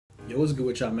Yo, what's good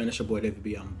with y'all, man? It's your boy David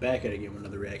B. I'm back at it again with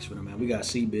another reaction video, man. We got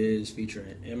C-Biz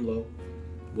featuring Emlo.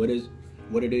 What it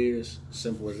is,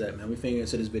 simple as that, man. We finna get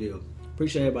into this video.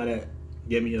 Appreciate everybody that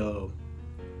gave me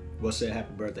what said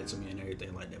happy birthday to me and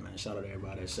everything like that, man. Shout out to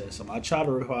everybody that said something. I try to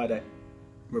reply back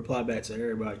to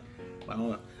everybody. But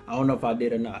I don't know if I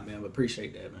did or not, man. But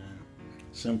appreciate that, man.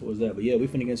 Simple as that. But yeah, we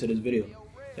finna get into this video.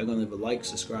 Y'all gonna leave a like,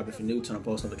 subscribe if you're new, turn on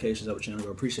post notifications of the channel.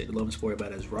 We appreciate the love and support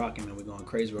everybody that's rocking, man. We're going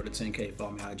crazy. Road to 10K.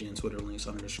 Follow me IG and Twitter, links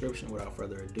on the description. Without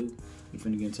further ado, we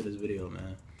finna get into this video,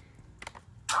 man.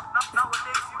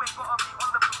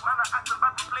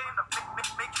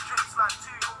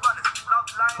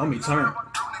 Homie, turn.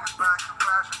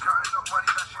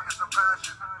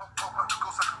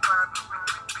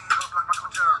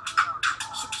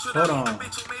 Hold on.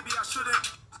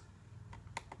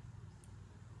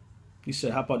 He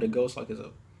said, hop out the ghost like it's a...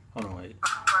 Hold on, wait.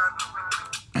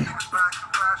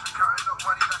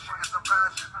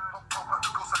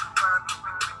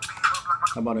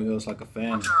 How about it goes like a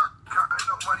fan? Beat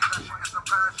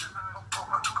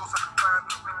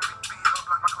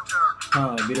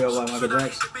her up like Michael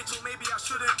Jackson.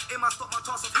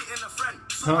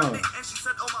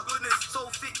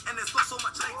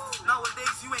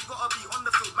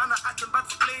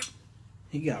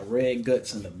 He got red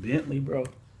guts in the Bentley, bro.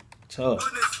 Tough.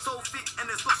 Nowadays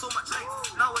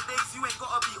you ain't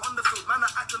gotta be on the field, man.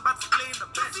 I acting bad for playing the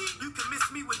bench. You can miss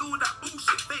me with all that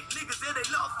bullshit. Fake niggas, yeah, they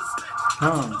love the stretch.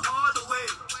 The harder way,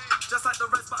 just like the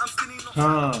rest, but I'm skinny, not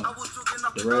fat. I was jogging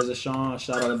up. The Rez is Sean,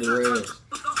 shout out to the Rez.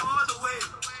 The harder way,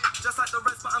 just like the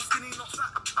rest, but I'm skinny, not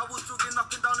fat. I was jogging up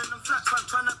and down in them flats, man,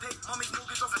 trying to pay mommy's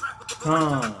mortgage off crack.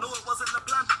 No, it wasn't the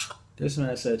plan. This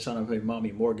man said trying to pay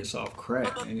mommy mortgage off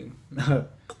crack.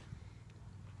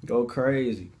 Go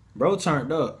crazy. Bro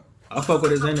turned up. I fuck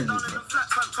with his energy, bro.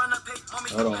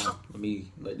 Hold on. Let me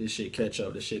let this shit catch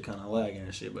up. This shit kind of lagging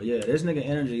and shit. But yeah, this nigga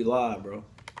energy live, bro.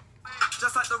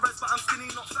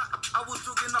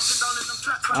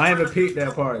 I haven't peeped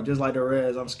that part. Just like the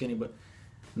Rez, I'm skinny, but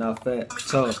not fat.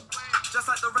 Tough. Just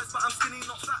like the rest, but I'm skinny,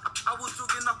 not fat. I was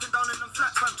jogging up and down in them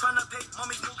flats, man, trying to pay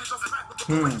mommy's mortgage off crack.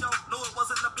 No, it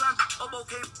wasn't the plan. Obo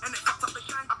came and it fucked up the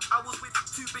gang. I was with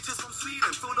two bitches from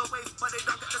Sweden, filled away, but they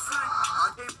don't get the slang. I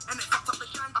came and it fucked up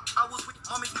the gang. I was with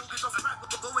mommy's mortgage off crack.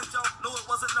 Going down, no, it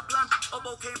wasn't the plan.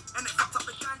 Obo came and it fucked up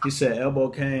the gang. He said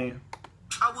elbow came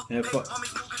and fucked.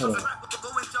 Hold on.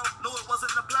 Going down, no, it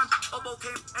wasn't the plan. Obo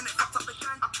came and it fucked up the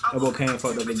gang. Elbow came and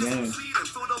fucked up the gang.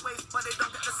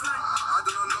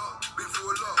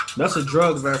 That's a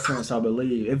drug reference, I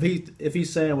believe. If he's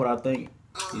saying what I think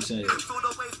he's saying.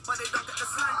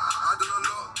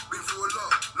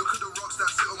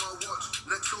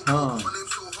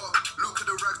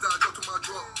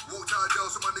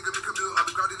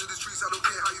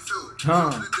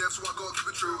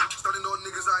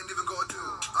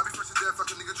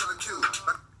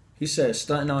 He said,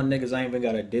 stunting on niggas, I ain't even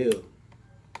got a deal.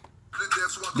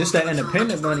 This that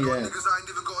independent money then.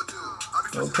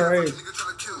 Go crazy.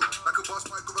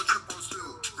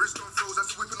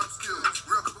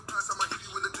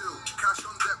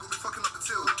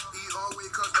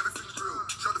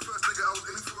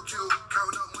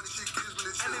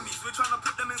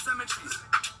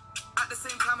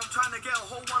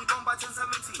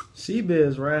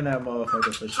 C-Biz ran that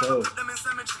motherfucker for sure.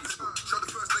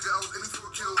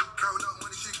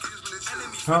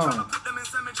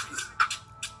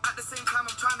 At the same time,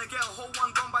 I'm trying to get a whole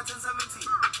one gone by 1017.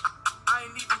 I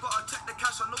ain't even gotta check the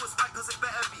cash. I know it's right, cause it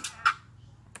better be.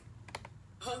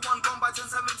 Whole one gone by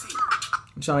 1017.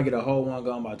 I'm trying to get a whole one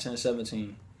gone by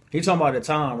 1017. He talking about the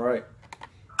time, right?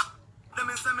 Them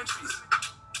in cemeteries.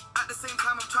 At the same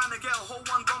time, I'm trying to get a whole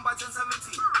one gone by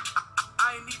 1017.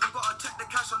 I ain't even gotta check the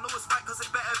cash. I know it's right, cause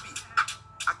it better be.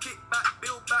 I kick back,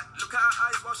 build back, look at her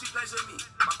eyes while she pleasure me.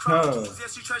 My crown jewels,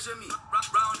 yes, she treasure me.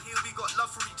 Round here, we got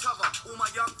love for each other. All my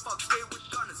young thugs stay with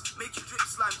gunners. Make you drip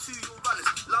slime to your runners.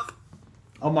 Love.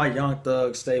 All my young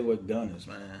thugs stay with gunners,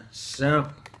 man.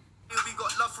 Simple. We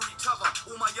got love for each other.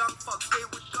 All my young thugs stay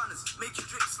with gunners. Make you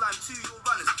drip slime to your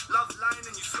runners. Love lying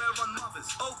and you swear on mothers.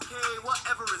 Okay,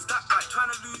 whatever is that right? Trying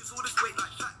to lose all this weight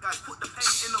like fat guys. Put the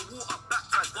pain in the water,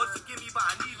 baptize. God forgive me, but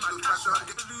I need my cash right.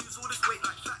 To lose all this weight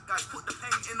like fat guys. Put the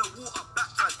pain in the water,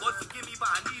 baptize. God forgive me, but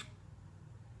I need.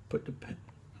 Put the pain.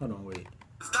 Hold on, wait.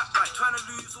 Is that right? Trying to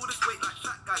lose all this weight like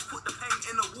fat guys. Put the pain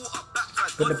in the water,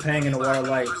 baptize. Put the pain in the water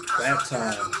like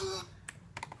baptize.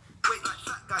 Wait like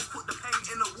fat guys. Put the pain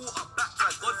in the water,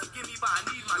 baptize. God forgive me, but I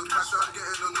need my cash right.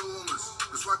 Getting enormous.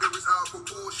 The swagger is out of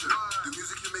proportion. The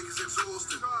music you make is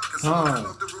exhausting.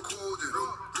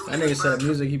 That nigga said the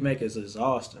music he make is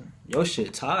exhausting. Your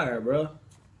shit tired, bro.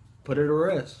 Put it to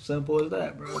rest. Simple as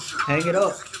that, bro. Hang it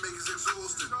up.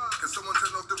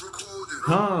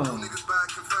 Huh. Niggas back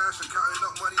in fashion, counting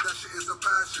up money, that shit is a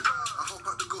passion. I hope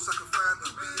out the ghost like a phantom.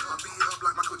 I beat it up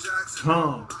like Michael Jackson.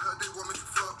 Huh. I heard they want me to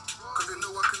fuck, cause they know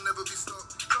I can never be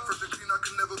stopped. Fresh and clean, I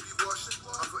can never be washed.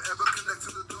 I forever connect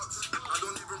to the dots. I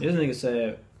don't even. This nigga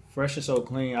said, fresh and so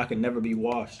clean, I can never be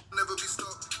washed. Never be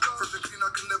stopped. Fresh and clean,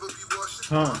 I can never be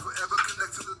washed. Huh. I forever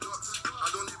connect to the dots.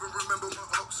 I don't even remember my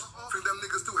ops. Think them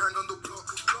niggas still hang on the block.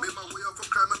 Made my way up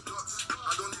from crime and dots.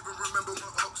 I don't even remember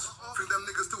my ops. Think them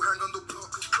niggas still hang on the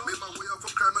block. Made my way up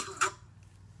from crime and the rock.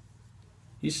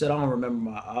 He said, I don't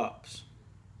remember my ops.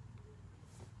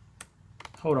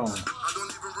 Hold on. I don't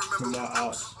even remember My my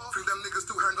ops. ops. Think them niggas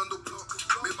still hang on the block.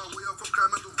 Made my way up from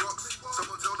crime and the rocks.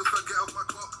 Someone tell the fuck get off my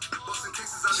clock. Busting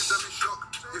cases, I leave them in shock.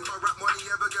 If my rap money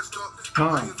ever gets stopped,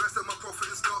 I invested my profit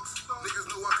in stocks. Niggas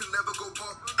know I can never go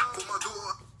pop. For my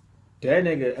daughter. That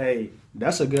nigga, hey,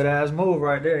 that's a good ass move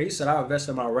right there. He said, I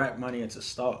invested my rap money into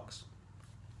stocks.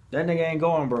 That nigga ain't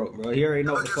going broke, bro. He already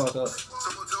know what the fuck up.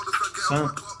 Someone tell the fuck get Son. off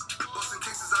my clock. Busting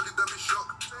cases, I leave them in shock.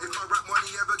 If my rap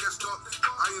money ever gets stopped,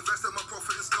 I invested my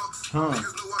profit in stocks. Huh.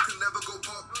 Niggas know I can never go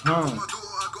pop. Huh. For my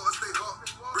daughter, I gotta stay hot.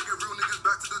 Bringing real niggas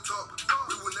back to the top.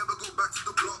 We will never go back to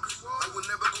the block. I will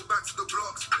never go back to the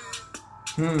blocks.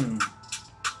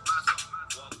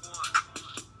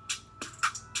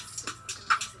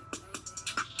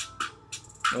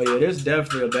 Oh yeah, this is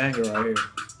definitely a banger right here.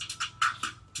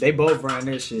 They both ran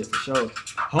this shit for sure.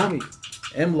 Homie,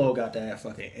 MLo got that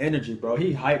fucking energy, bro.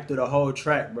 He hyped through the whole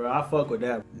track, bro. I fuck with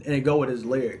that. And it go with his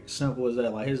lyrics. Simple as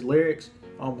that. Like his lyrics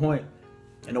on point.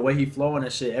 And the way he flowing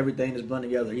and shit, everything is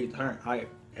blended together. He turned hype.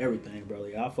 Everything, bro.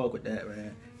 Like, I fuck with that,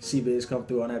 man. C-Biz come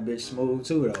through on that bitch smooth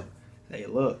too, though. Hey,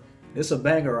 look. This a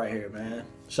banger right here, man.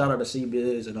 Shout out to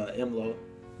C-Biz and MLo.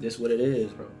 This what it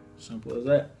is, bro. Simple as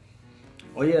that.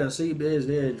 Oh yeah, C-Biz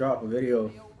did drop a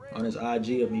video on his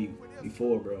IG of me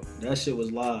before, bro. That shit was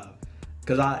live.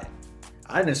 Cause I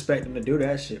didn't expect him to do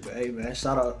that shit, but hey man,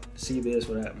 shout out to C-Biz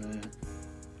for that, man.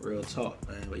 Real talk,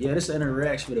 man. But yeah, this is an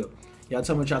interaction video. Y'all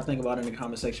tell me what y'all think about it in the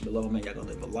comment section below, man. Y'all gonna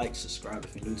leave a like, subscribe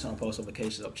if you're new, turn post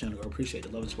notifications up channel. I appreciate the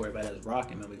love and support. Everybody that's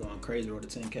rocking, man. We going crazy, road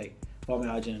to 10K. Follow me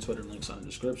on IG and Twitter, links on the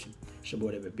description. It's your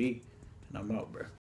boy David B, and I'm out, bro.